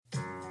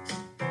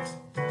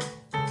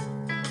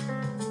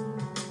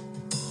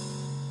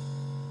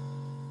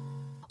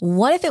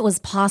What if it was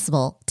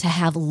possible to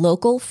have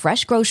local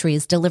fresh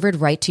groceries delivered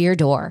right to your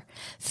door?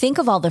 Think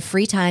of all the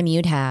free time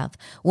you'd have.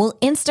 Well,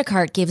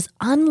 Instacart gives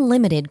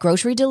unlimited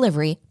grocery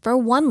delivery for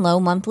one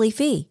low monthly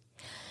fee.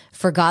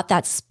 Forgot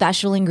that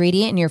special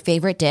ingredient in your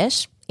favorite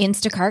dish?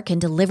 Instacart can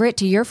deliver it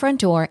to your front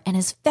door in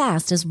as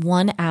fast as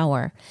 1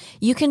 hour.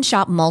 You can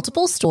shop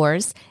multiple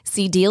stores,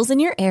 see deals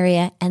in your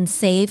area, and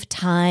save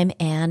time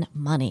and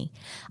money.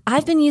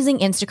 I've been using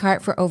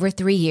Instacart for over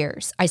 3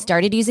 years. I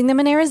started using them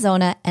in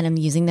Arizona, and I'm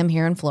using them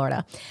here in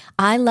Florida.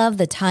 I love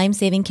the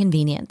time-saving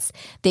convenience.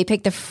 They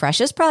pick the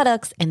freshest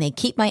products, and they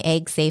keep my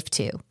eggs safe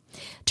too.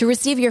 To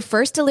receive your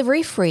first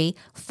delivery free,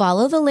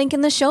 follow the link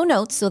in the show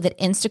notes so that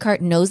Instacart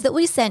knows that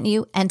we sent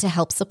you and to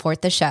help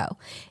support the show.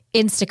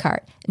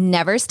 Instacart.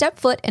 Never step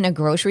foot in a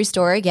grocery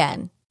store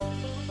again.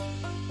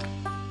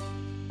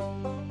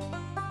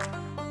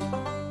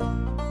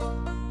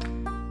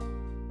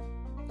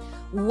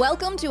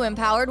 Welcome to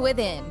Empowered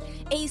Within,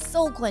 a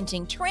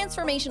soul-quenching,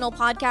 transformational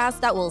podcast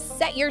that will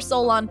set your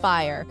soul on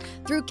fire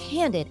through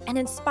candid and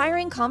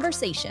inspiring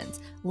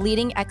conversations.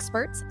 Leading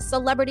experts,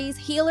 celebrities,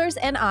 healers,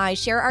 and I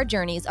share our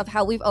journeys of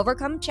how we've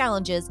overcome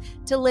challenges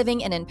to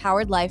living an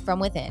empowered life from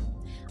within.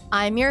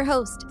 I'm your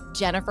host,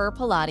 Jennifer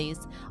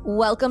Pilates.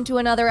 Welcome to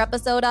another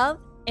episode of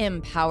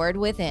Empowered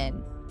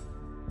Within.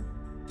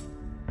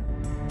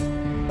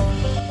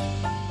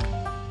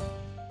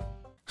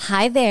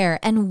 Hi there,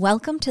 and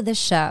welcome to the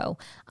show.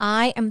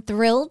 I am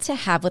thrilled to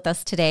have with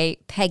us today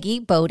Peggy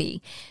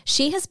Bodie.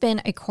 She has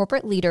been a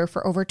corporate leader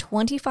for over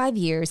 25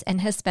 years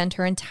and has spent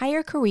her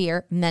entire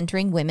career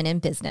mentoring women in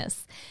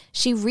business.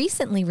 She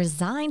recently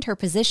resigned her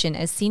position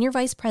as Senior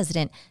Vice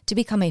President to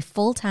become a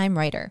full-time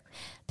writer.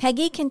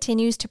 Peggy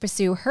continues to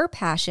pursue her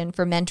passion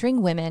for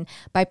mentoring women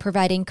by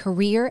providing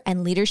career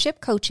and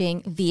leadership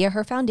coaching via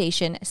her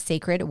foundation,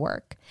 Sacred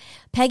Work.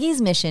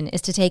 Peggy's mission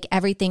is to take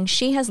everything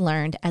she has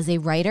learned as a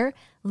writer,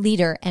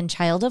 leader, and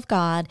child of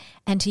God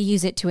and to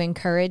use it to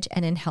encourage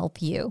and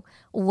help you.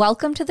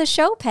 Welcome to the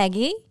show,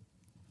 Peggy.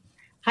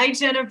 Hi,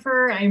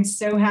 Jennifer. I'm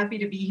so happy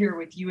to be here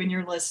with you and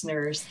your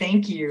listeners.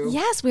 Thank you.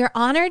 Yes, we are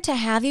honored to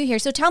have you here.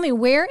 So tell me,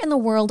 where in the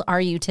world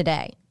are you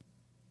today?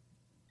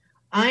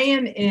 I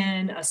am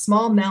in a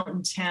small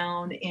mountain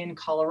town in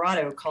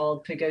Colorado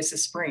called Pagosa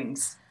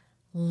Springs.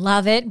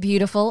 Love it.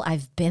 Beautiful.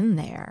 I've been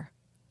there.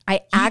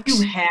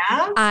 You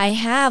have? I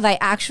have. I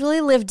actually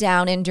lived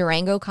down in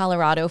Durango,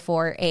 Colorado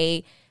for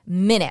a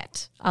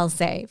minute, I'll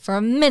say, for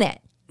a minute.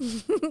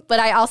 But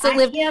I also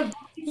lived.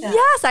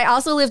 Yes, I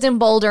also lived in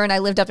Boulder and I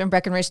lived up in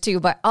Breckenridge too.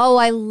 But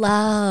I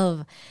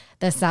love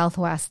the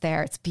Southwest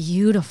there. It's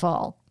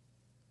beautiful.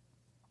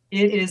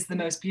 It is the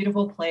most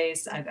beautiful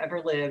place I've ever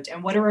lived.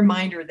 And what a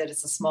reminder that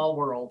it's a small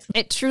world.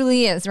 It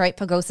truly is, right?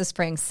 Pagosa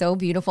Springs, so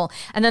beautiful.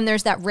 And then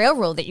there's that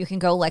railroad that you can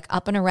go like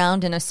up and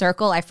around in a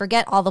circle. I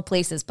forget all the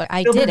places, but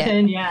I did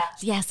it. Yeah.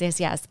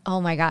 Yes.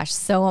 Oh my gosh,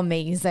 so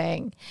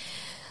amazing.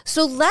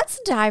 So let's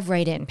dive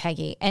right in,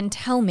 Peggy, and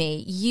tell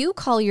me, you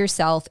call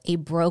yourself a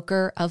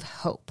broker of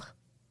hope.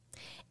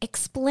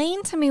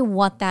 Explain to me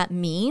what that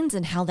means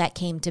and how that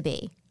came to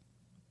be.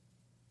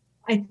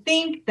 I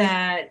think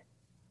that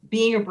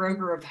being a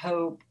broker of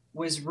hope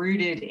was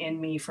rooted in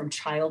me from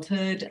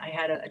childhood. I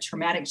had a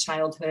traumatic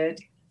childhood,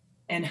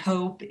 and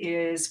hope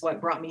is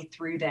what brought me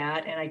through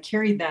that. And I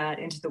carried that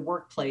into the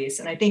workplace.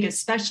 And I think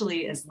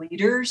especially as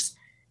leaders,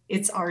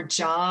 it's our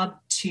job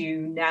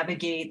to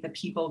navigate the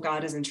people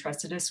God has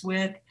entrusted us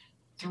with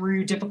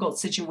through difficult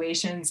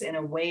situations in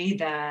a way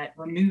that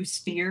removes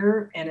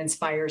fear and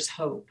inspires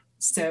hope.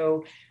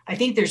 So I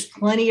think there's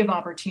plenty of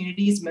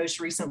opportunities, most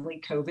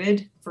recently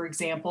COVID, for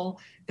example.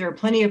 There are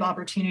plenty of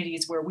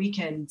opportunities where we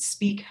can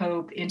speak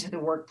hope into the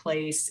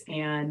workplace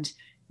and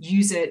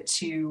use it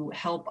to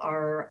help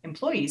our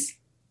employees.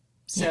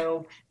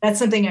 So that's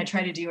something I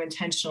try to do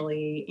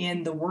intentionally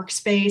in the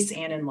workspace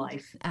and in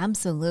life.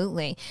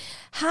 Absolutely.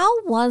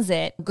 How was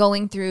it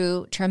going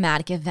through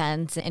traumatic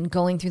events and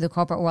going through the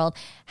corporate world?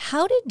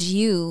 How did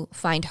you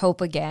find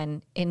hope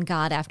again in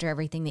God after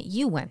everything that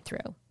you went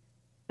through?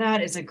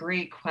 That is a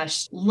great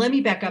question. Let me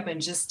back up and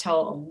just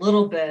tell a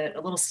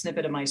little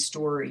snippet of my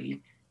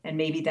story, and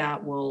maybe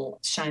that will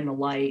shine the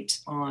light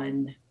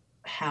on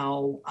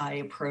how I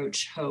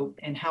approach hope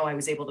and how I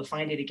was able to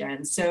find it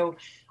again. So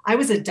I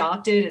was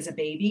adopted as a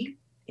baby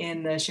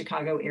in the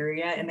Chicago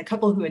area, and the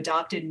couple who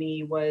adopted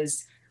me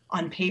was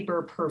on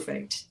paper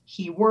perfect.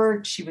 He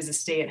worked, she was a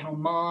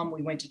stay-at-home mom.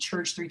 We went to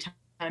church 3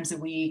 times a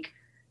week.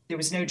 There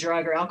was no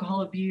drug or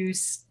alcohol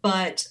abuse,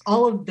 but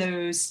all of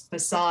those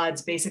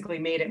facades basically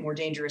made it more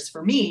dangerous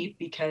for me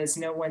because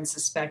no one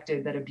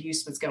suspected that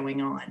abuse was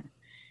going on.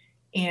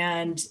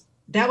 And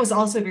that was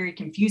also very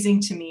confusing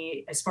to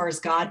me as far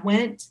as God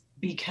went,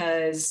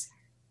 because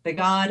the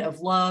God of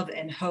love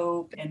and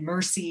hope and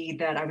mercy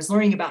that I was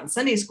learning about in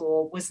Sunday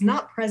school was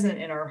not present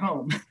in our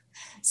home.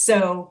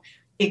 So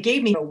it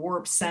gave me a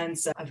warped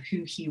sense of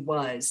who he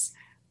was.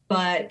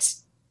 But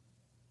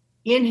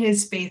in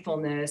his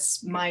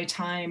faithfulness, my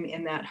time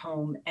in that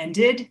home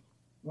ended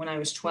when I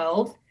was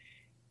 12.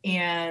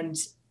 And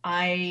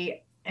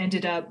I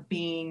ended up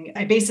being,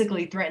 I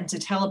basically threatened to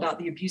tell about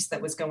the abuse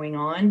that was going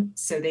on.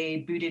 So they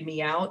booted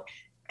me out.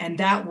 And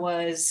that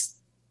was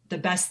the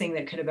best thing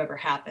that could have ever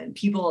happened.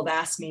 People have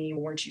asked me,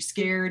 weren't you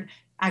scared?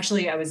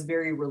 Actually, I was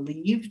very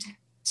relieved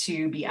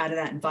to be out of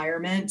that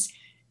environment.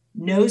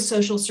 No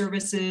social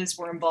services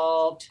were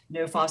involved,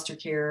 no foster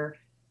care.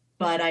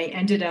 But I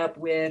ended up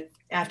with,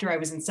 after I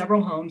was in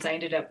several homes, I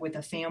ended up with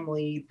a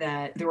family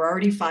that there were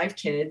already 5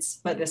 kids,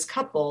 but this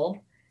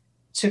couple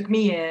took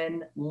me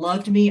in,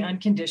 loved me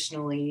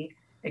unconditionally,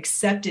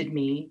 accepted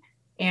me.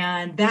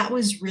 And that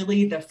was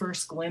really the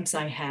first glimpse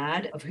I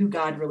had of who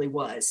God really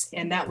was.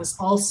 And that was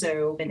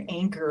also an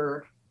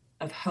anchor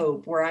of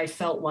hope where I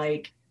felt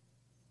like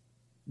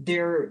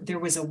there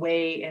was a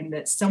way and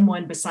that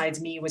someone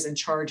besides me was in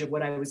charge of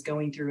what I was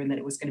going through and that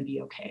it was going to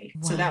be okay.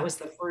 Wow. So that was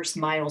the first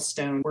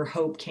milestone where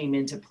hope came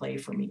into play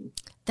for me.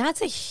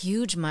 That's a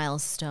huge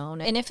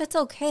milestone. And if it's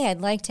okay,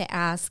 I'd like to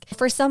ask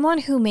for someone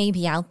who may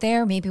be out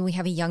there, maybe we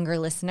have a younger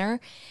listener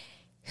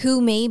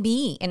who may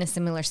be in a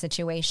similar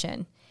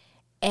situation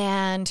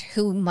and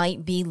who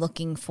might be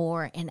looking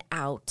for an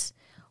out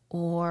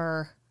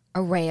or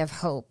a ray of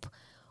hope.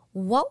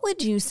 What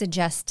would you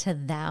suggest to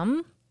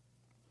them?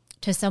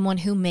 To someone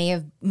who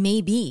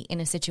may be in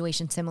a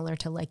situation similar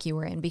to like you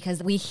were in,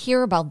 because we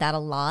hear about that a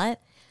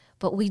lot,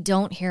 but we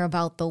don't hear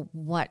about the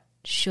what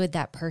should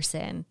that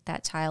person,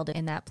 that child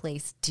in that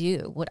place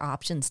do? What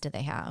options do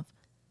they have?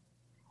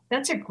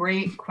 That's a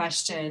great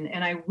question.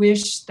 And I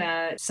wish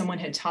that someone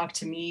had talked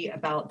to me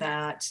about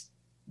that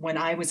when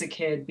I was a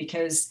kid,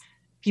 because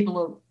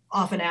people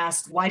often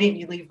ask, why didn't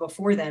you leave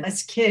before then?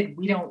 As a kid,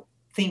 we don't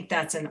think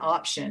that's an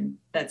option.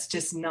 That's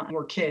just not,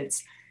 we're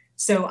kids.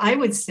 So I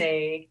would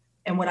say,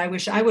 and what I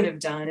wish I would have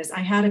done is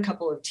I had a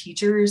couple of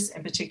teachers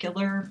in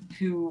particular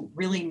who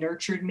really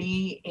nurtured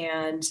me,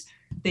 and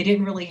they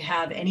didn't really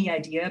have any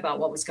idea about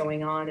what was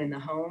going on in the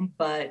home,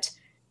 but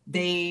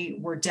they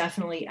were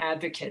definitely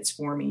advocates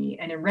for me.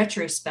 And in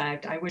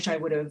retrospect, I wish I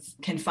would have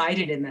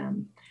confided in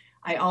them.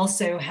 I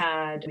also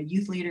had a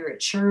youth leader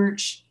at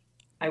church.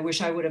 I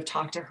wish I would have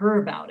talked to her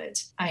about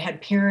it. I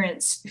had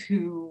parents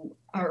who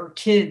are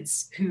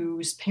kids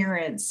whose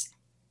parents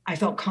I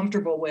felt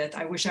comfortable with.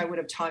 I wish I would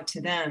have talked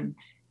to them.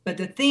 But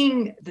the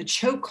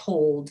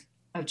chokehold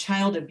of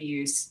child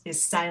abuse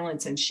is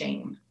silence and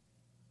shame.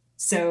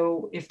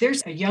 So if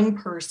there's a young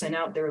person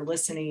out there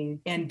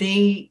listening and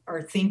they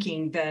are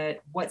thinking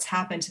that what's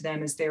happened to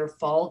them is their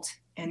fault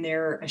and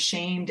they're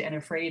ashamed and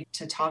afraid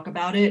to talk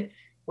about it,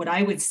 what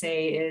I would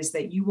say is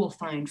that you will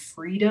find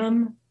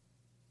freedom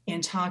in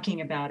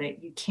talking about it.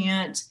 You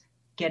can't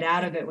get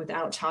out of it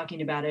without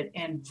talking about it,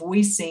 and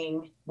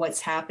voicing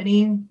what's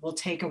happening will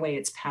take away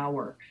its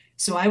power.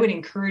 So I would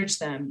encourage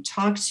them,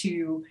 talk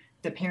to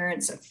the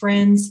parents of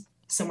friends,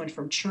 someone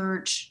from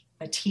church,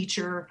 a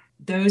teacher.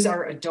 Those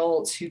are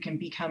adults who can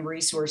become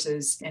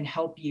resources and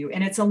help you.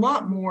 And it's a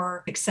lot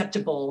more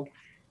acceptable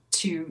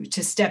to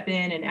step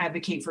in and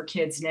advocate for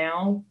kids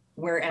now,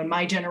 where in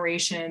my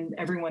generation,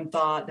 everyone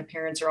thought the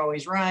parents are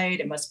always right.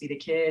 It must be the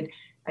kid.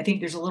 I think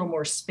there's a little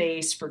more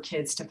space for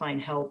kids to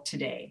find help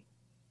today.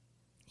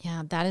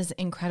 Yeah, that is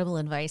incredible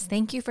advice.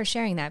 Thank you for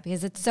sharing that,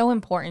 because it's so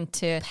important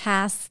to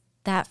pass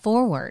that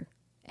forward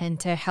and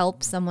to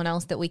help someone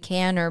else that we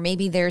can. Or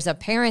maybe there's a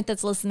parent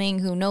that's listening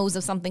who knows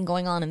of something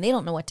going on and they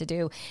don't know what to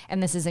do.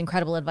 And this is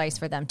incredible advice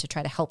for them to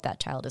try to help that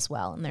child as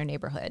well in their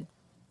neighborhood.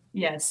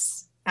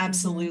 Yes,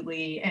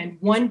 absolutely. And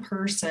one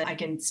person, I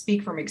can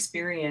speak from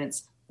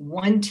experience,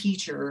 one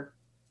teacher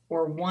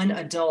or one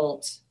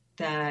adult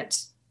that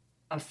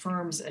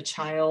affirms a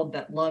child,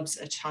 that loves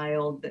a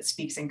child, that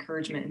speaks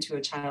encouragement into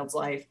a child's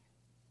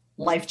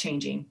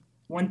life-changing.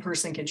 One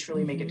person can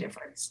truly make a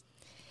difference.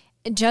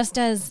 Just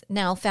as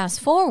now,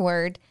 fast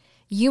forward,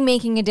 you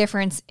making a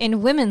difference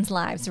in women's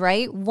lives,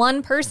 right?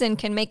 One person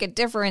can make a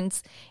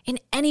difference in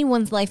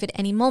anyone's life at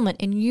any moment.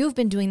 And you've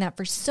been doing that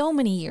for so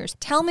many years.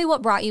 Tell me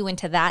what brought you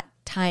into that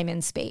time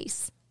and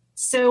space.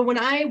 So when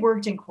I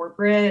worked in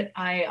corporate,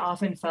 I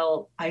often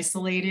felt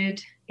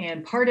isolated.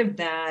 And part of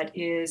that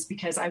is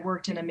because I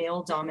worked in a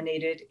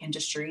male-dominated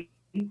industry.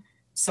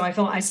 So I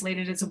felt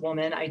isolated as a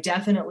woman. I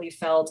definitely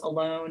felt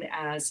alone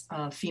as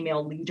a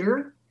female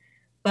leader.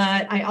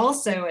 But I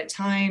also at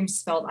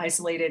times felt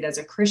isolated as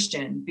a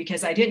Christian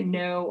because I didn't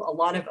know a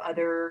lot of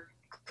other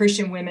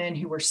Christian women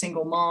who were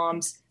single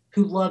moms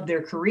who loved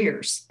their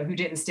careers, who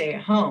didn't stay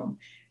at home.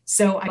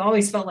 So I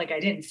always felt like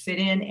I didn't fit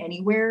in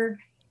anywhere.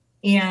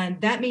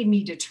 And that made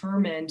me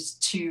determined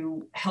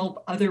to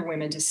help other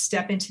women to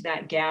step into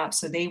that gap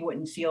so they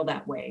wouldn't feel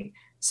that way.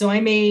 So I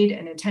made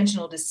an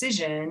intentional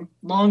decision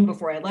long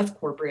before I left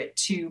corporate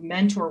to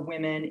mentor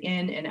women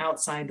in and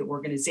outside the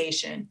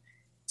organization.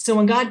 So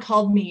when God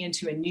called me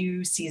into a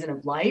new season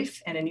of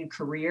life and a new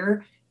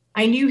career,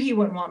 I knew he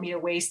wouldn't want me to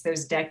waste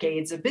those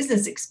decades of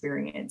business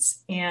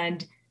experience.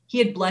 And he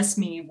had blessed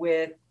me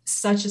with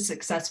such a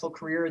successful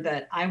career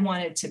that I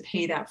wanted to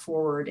pay that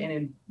forward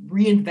and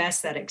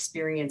reinvest that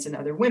experience in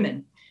other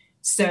women.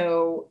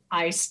 So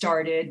I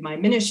started my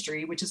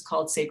ministry, which is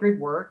called Sacred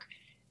Work.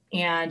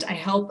 And I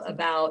help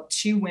about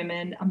 2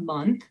 women a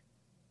month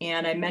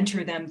and I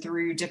mentor them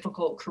through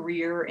difficult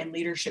career and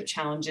leadership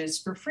challenges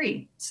for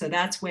free. So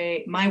that's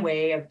my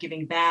way of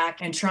giving back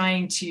and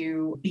trying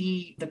to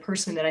be the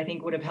person that I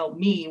think would have helped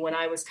me when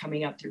I was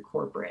coming up through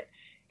corporate.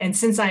 And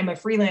since I'm a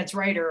freelance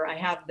writer, I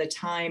have the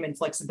time and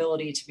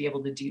flexibility to be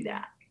able to do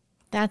that.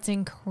 That's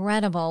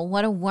incredible.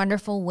 What a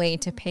wonderful way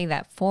to pay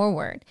that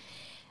forward.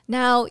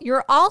 Now,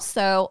 you're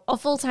also a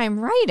full-time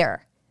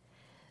writer.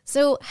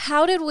 So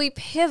how did we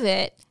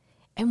pivot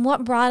and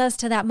what brought us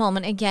to that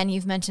moment? Again,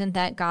 you've mentioned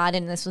that God,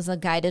 and this was a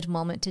guided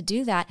moment to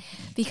do that,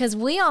 because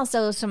we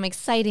also have some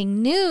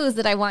exciting news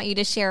that I want you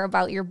to share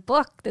about your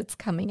book that's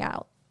coming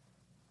out.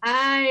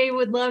 I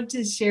would love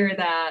to share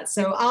that.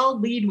 So I'll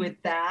lead with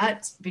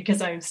that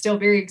because I'm still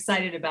very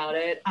excited about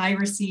it. I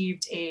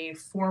received a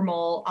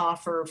formal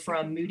offer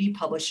from Moody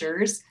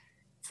Publishers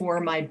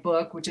for my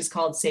book, which is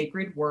called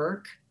Sacred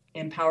Work: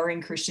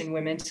 Empowering Christian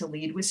Women to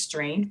Lead with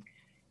Strength.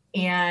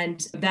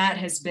 And that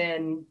has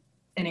been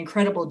an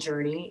incredible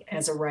journey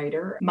as a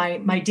writer.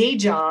 My day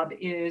job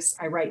is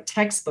I write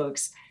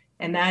textbooks,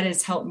 and that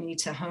has helped me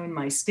to hone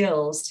my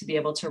skills to be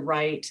able to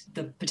write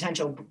the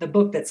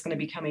book that's going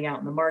to be coming out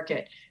in the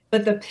market.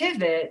 But the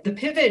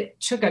pivot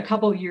took a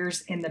couple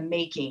years in the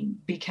making,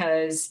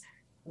 because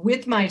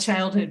with my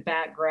childhood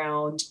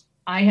background,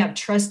 I have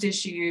trust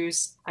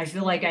issues. I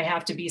feel like I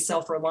have to be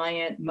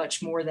self-reliant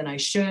much more than I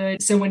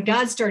should. So when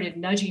God started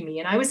nudging me,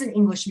 and I was an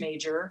English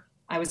major,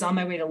 I was on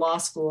my way to law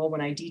school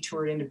when I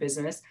detoured into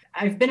business.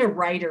 I've been a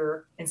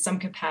writer in some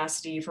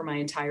capacity for my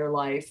entire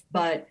life,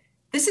 but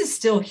this is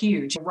still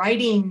huge.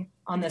 Writing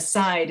on the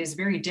side is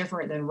very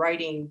different than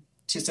writing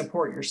to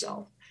support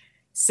yourself.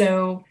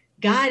 So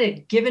God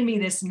had given me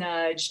this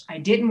nudge. I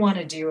didn't want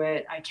to do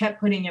it. I kept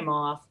putting him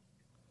off.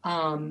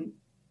 And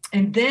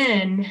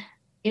then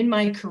in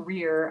my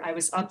career, I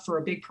was up for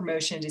a big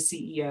promotion to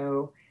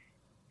CEO,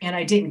 and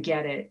I didn't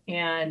get it.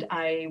 And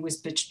I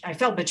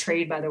felt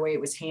betrayed by the way it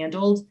was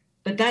handled.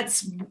 But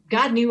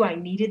God knew I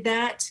needed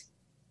that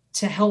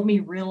to help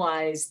me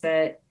realize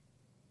that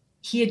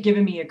he had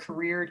given me a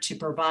career to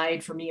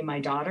provide for me and my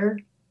daughter,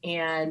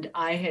 and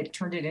I had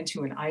turned it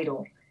into an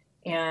idol,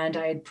 and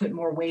I had put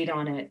more weight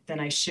on it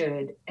than I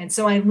should. And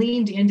so I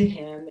leaned into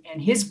him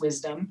and his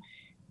wisdom,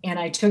 and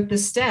I took the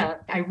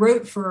step. I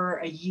wrote for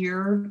a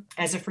year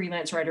as a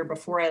freelance writer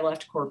before I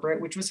left corporate,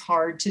 which was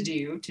hard to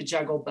do, to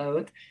juggle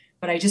both,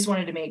 but I just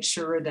wanted to make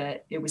sure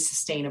that it was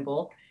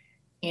sustainable.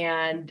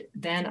 And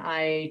then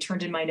I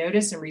turned in my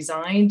notice and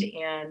resigned,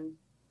 and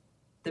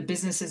the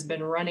business has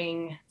been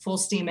running full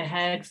steam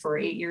ahead for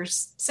 8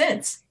 years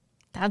since.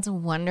 That's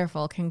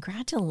wonderful.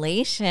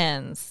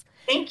 Congratulations.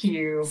 Thank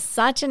you.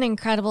 Such an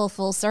incredible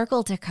full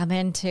circle to come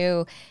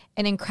into,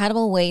 an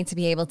incredible way to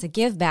be able to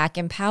give back,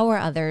 empower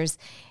others,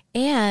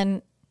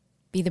 and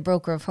be the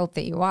broker of hope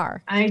that you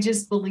are. I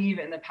just believe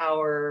in the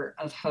power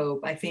of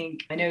hope. I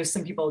know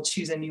some people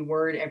choose a new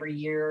word every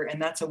year,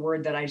 and that's a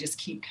word that I just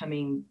keep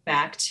coming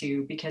back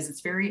to because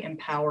it's very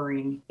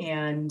empowering.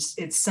 And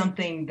it's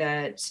something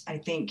that I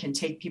think can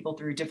take people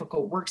through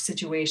difficult work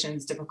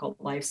situations, difficult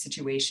life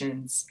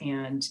situations.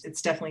 And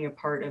it's definitely a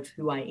part of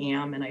who I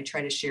am. And I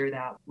try to share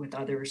that with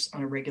others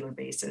on a regular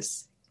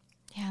basis.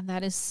 Yeah,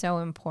 that is so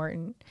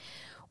important.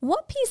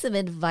 What piece of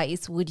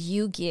advice would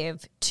you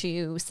give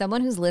to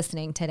someone who's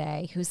listening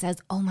today who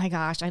says, oh my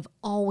gosh, I've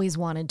always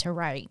wanted to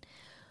write?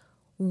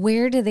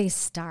 Where do they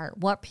start?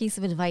 What piece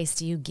of advice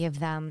do you give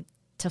them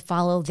to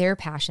follow their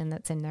passion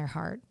that's in their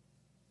heart?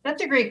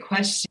 That's a great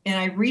question. And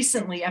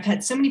I've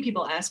had so many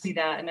people ask me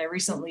that, and I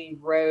recently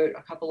wrote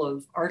a couple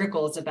of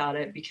articles about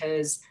it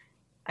because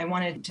I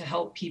wanted to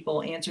help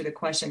people answer the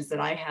questions that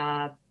I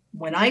had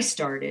when I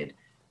started.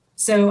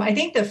 So I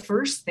think the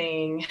first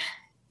thing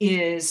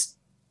is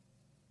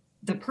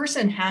the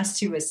person has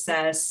to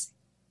assess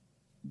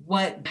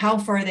how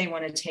far they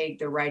want to take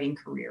their writing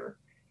career.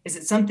 Is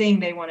it something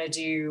they want to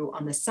do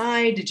on the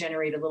side to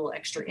generate a little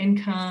extra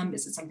income?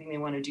 Is it something they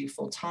want to do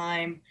full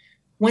time?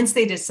 Once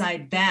they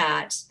decide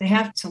that, they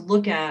have to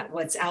look at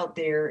what's out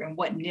there and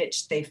what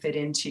niche they fit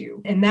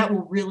into. And that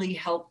will really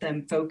help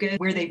them focus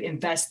where they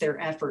invest their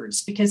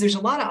efforts, because there's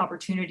a lot of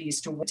opportunities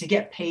to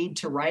get paid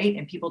to write,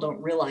 and people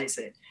don't realize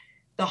it.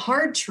 The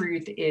hard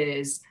truth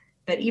is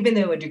that even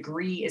though a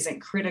degree isn't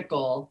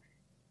critical,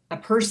 a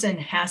person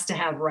has to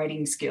have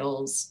writing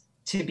skills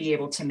to be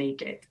able to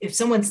make it. If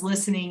someone's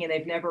listening and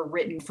they've never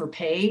written for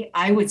pay,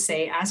 I would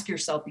say, ask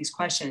yourself these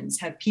questions.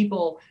 Have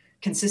people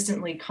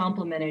consistently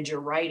complimented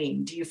your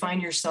writing? Do you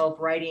find yourself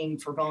writing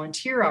for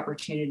volunteer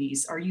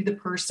opportunities? Are you the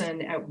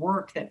person at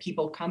work that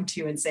people come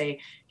to and say,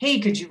 hey,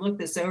 could you look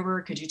this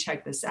over? Could you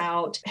check this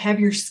out? Have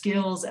your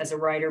skills as a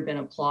writer been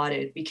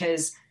applauded?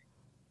 Because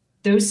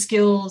those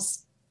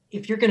skills,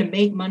 if you're going to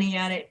make money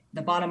at it,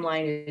 the bottom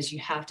line is you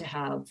have to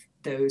have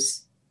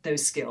those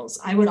skills.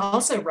 I would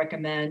also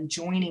recommend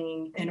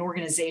joining an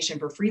organization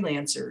for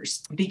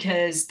freelancers,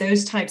 because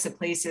those types of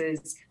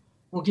places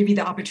will give you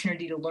the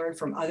opportunity to learn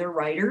from other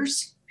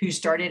writers who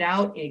started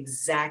out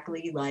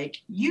exactly like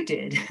you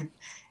did.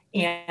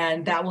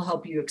 And that will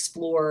help you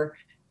explore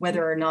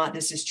whether or not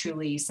this is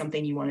truly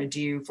something you want to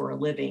do for a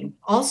living.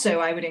 Also,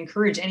 I would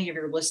encourage any of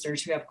your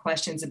listeners who have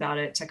questions about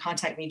it to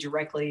contact me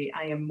directly.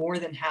 I am more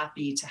than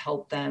happy to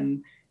help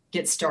them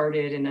get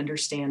started and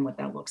understand what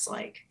that looks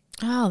like.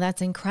 Oh,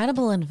 that's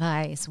incredible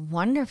advice.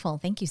 Wonderful.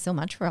 Thank you so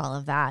much for all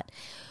of that.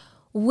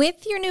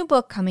 With your new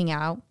book coming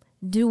out,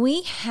 do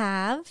we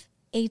have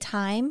a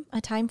time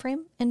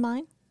frame in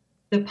mind?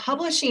 The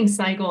publishing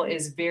cycle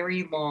is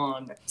very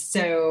long,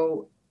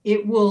 so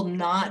it will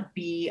not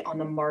be on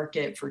the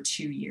market for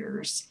 2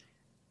 years.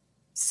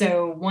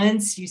 So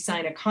once you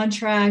sign a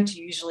contract,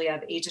 you usually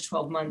have 8 to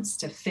 12 months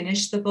to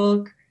finish the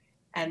book.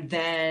 And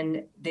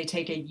then they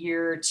take a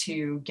year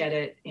to get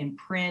it in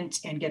print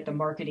and get the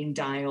marketing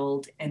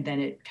dialed, and then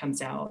it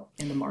comes out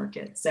in the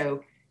market.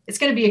 So it's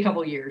going to be a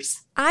couple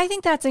years. I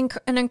think that's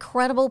an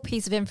incredible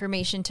piece of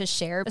information to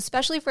share,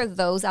 especially for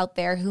those out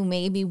there who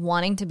may be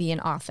wanting to be an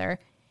author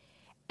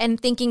and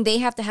thinking they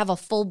have to have a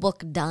full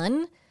book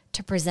done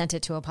to present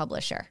it to a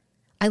publisher.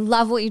 I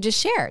love what you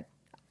just shared.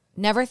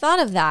 Never thought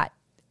of that.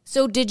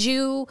 So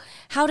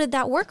how did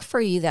that work for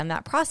you then,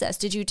 that process?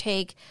 Did you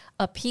take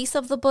a piece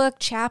of the book,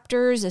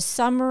 chapters, a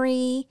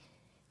summary?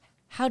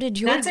 How did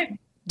your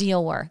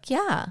deal work?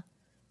 Yeah.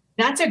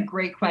 That's a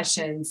great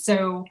question.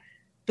 So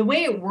the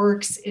way it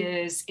works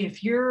is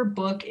if your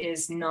book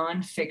is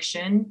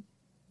nonfiction,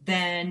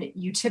 then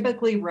you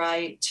typically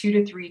write 2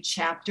 to 3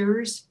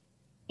 chapters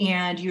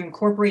and you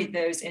incorporate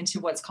those into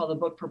what's called a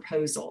book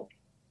proposal.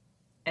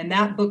 And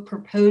that book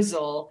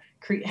proposal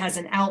has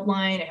an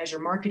outline, it has your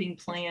marketing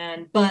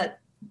plan, but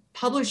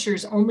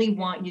publishers only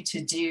want you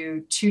to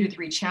do 2 to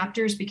 3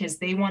 chapters because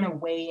they want to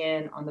weigh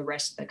in on the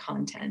rest of the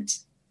content.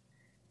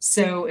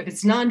 So if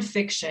it's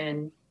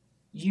nonfiction,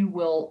 you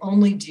will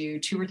only do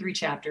 2 or 3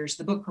 chapters,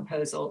 the book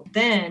proposal.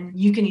 Then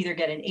you can either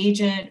get an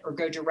agent or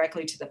go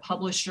directly to the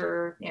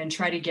publisher and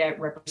try to get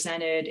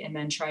represented and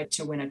then try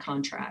to win a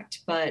contract.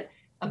 But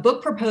a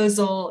book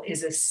proposal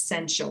is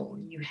essential.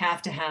 You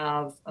have to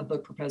have a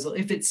book proposal.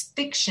 If it's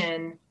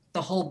fiction,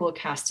 the whole book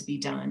has to be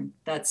done.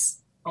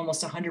 That's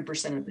almost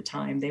 100% of the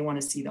time. They want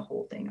to see the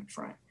whole thing up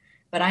front.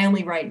 But I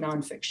only write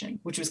nonfiction,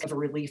 which was a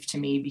relief to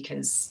me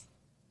because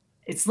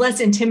it's less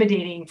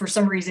intimidating for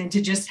some reason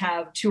to just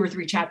have 2 or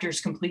 3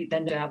 chapters complete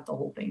than to have the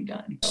whole thing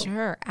done. So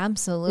sure,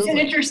 absolutely. It's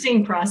an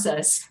interesting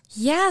process.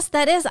 Yes,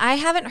 that is. I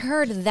haven't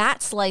heard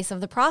that slice of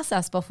the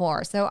process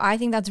before. So I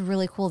think that's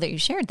really cool that you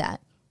shared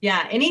that.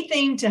 Yeah,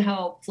 anything to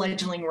help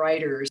fledgling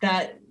writers.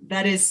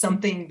 That is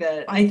something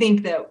that I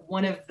think that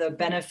one of the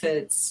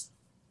benefits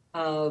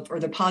of, or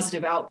the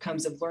positive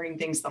outcomes of learning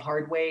things the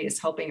hard way is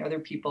helping other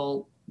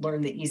people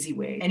learn the easy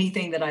way.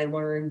 Anything that I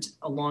learned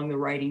along the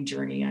writing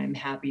journey, I'm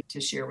happy to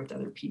share with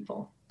other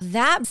people.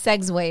 That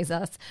segues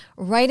us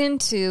right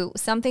into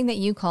something that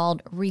you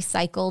called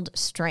recycled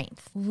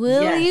strength.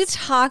 Will you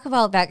talk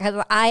about that?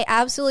 Because I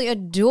absolutely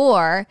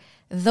adore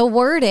the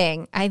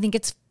wording. I think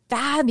it's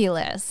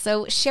fabulous.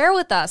 So share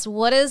with us,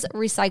 what is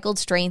recycled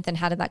strength and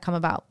how did that come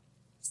about?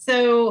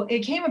 So it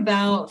came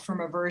about from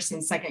a verse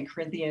in 2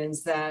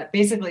 Corinthians that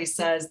basically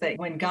says that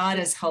when God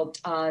has helped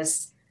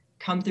us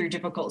come through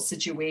difficult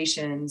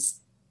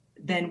situations,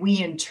 then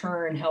we in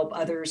turn help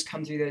others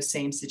come through those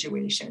same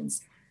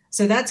situations.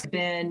 So that's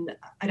been,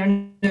 I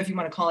don't know if you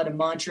want to call it a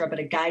mantra, but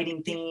a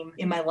guiding theme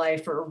in my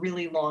life for a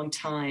really long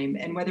time.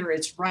 And whether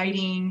it's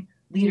writing,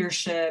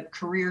 leadership,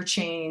 career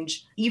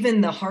change,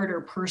 even the harder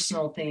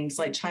personal things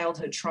like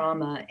childhood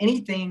trauma,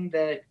 anything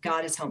that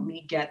God has helped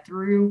me get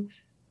through,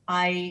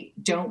 I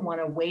don't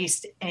want to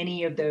waste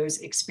any of those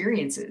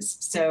experiences.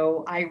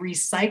 So I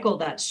recycle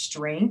that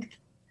strength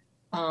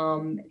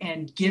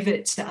and give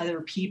it to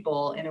other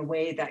people in a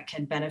way that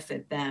can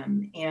benefit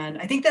them. And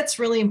I think that's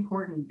really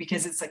important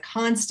because it's a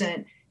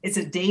constant, it's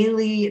a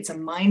daily, it's a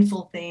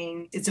mindful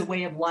thing. It's a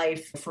way of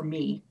life for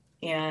me.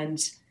 And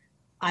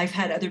I've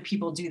had other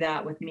people do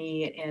that with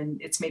me and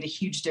it's made a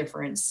huge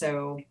difference.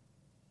 So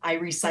I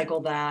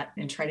recycle that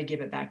and try to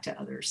give it back to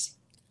others.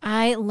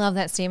 I love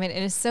that statement.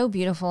 It is so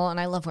beautiful and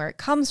I love where it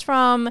comes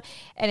from.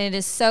 And it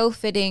is so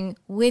fitting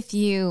with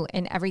you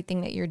and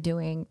everything that you're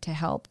doing to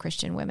help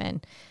Christian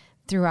women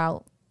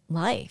throughout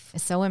life.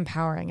 It's so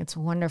empowering. It's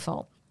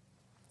wonderful.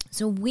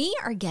 So we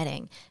are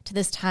getting to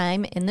this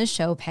time in the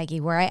show, Peggy,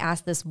 where I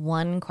ask this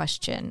one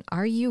question.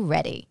 Are you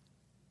ready?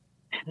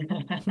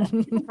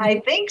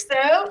 I think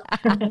so.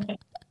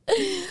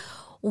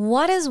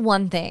 What is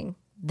one thing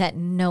that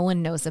no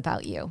one knows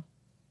about you?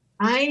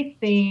 I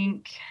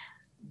think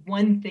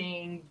one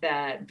thing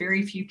that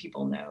very few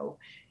people know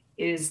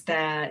is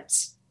that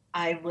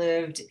I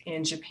lived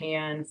in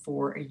Japan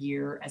for a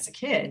year as a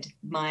kid.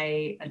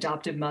 My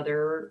adoptive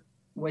mother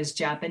was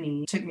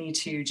Japanese, took me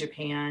to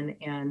Japan,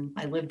 and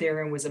I lived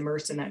there and was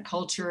immersed in that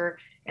culture.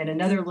 And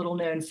another little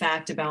known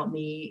fact about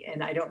me,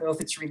 and I don't know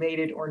if it's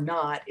related or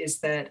not, is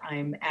that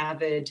I'm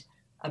avid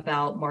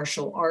about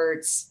martial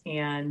arts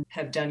and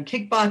have done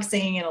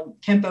kickboxing and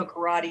Kempo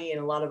karate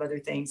and a lot of other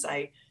things.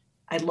 I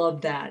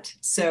love that.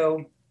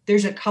 So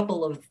there's a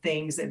couple of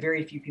things that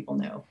very few people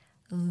know.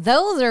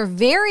 Those are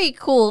very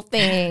cool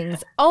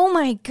things. Oh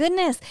my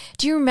goodness.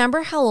 Do you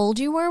remember how old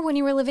you were when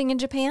you were living in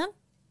Japan?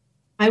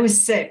 I was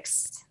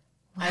 6.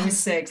 Wow. I was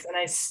 6, and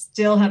I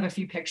still have a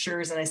few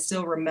pictures, and I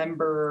still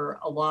remember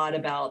a lot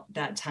about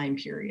that time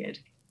period.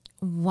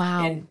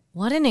 Wow. And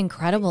what an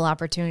incredible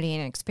opportunity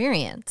and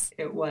experience.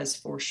 it was,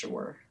 for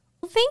sure.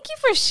 Well, thank you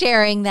for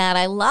sharing that.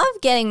 I love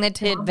getting the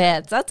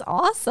tidbits. That's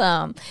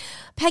awesome.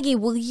 Peggy,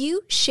 will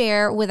you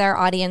share with our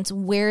audience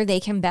where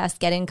they can best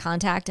get in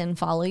contact and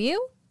follow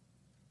you?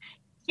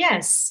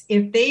 Yes,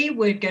 if they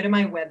would go to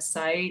my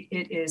website,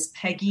 it is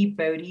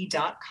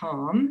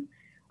peggybodie.com.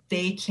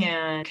 They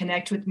can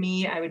connect with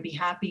me. I would be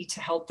happy to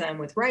help them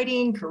with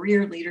writing,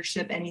 career,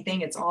 leadership,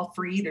 anything. It's all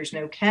free. There's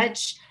no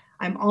catch.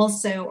 I'm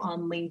also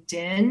on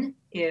LinkedIn.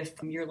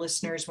 If your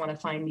listeners want to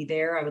find me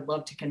there, I would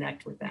love to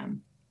connect with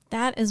them.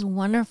 That is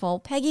wonderful.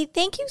 Peggy,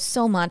 thank you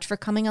so much for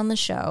coming on the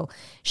show,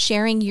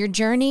 sharing your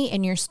journey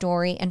and your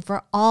story, and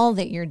for all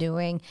that you're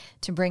doing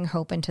to bring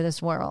hope into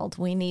this world.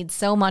 We need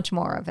so much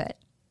more of it.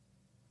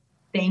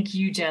 Thank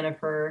you,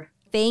 Jennifer.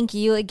 Thank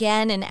you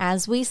again. And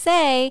as we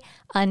say,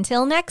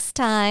 until next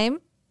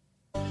time.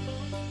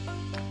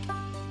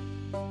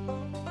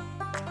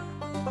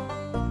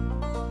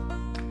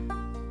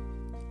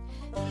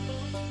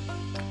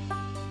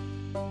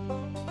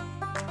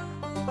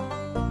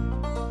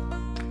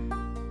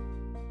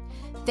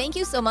 Thank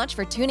you so much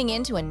for tuning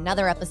in to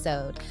another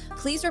episode.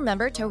 Please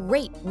remember to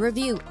rate,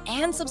 review,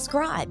 and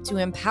subscribe to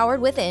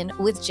Empowered Within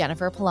with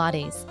Jennifer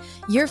Pilates.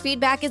 Your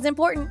feedback is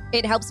important.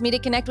 It helps me to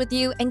connect with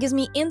you and gives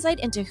me insight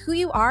into who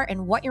you are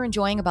and what you're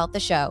enjoying about the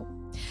show.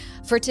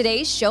 For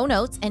today's show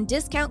notes and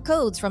discount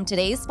codes from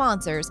today's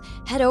sponsors,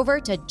 head over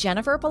to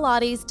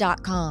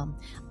jenniferpilates.com.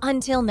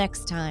 Until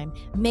next time,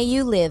 may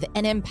you live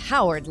an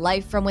empowered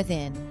life from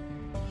within.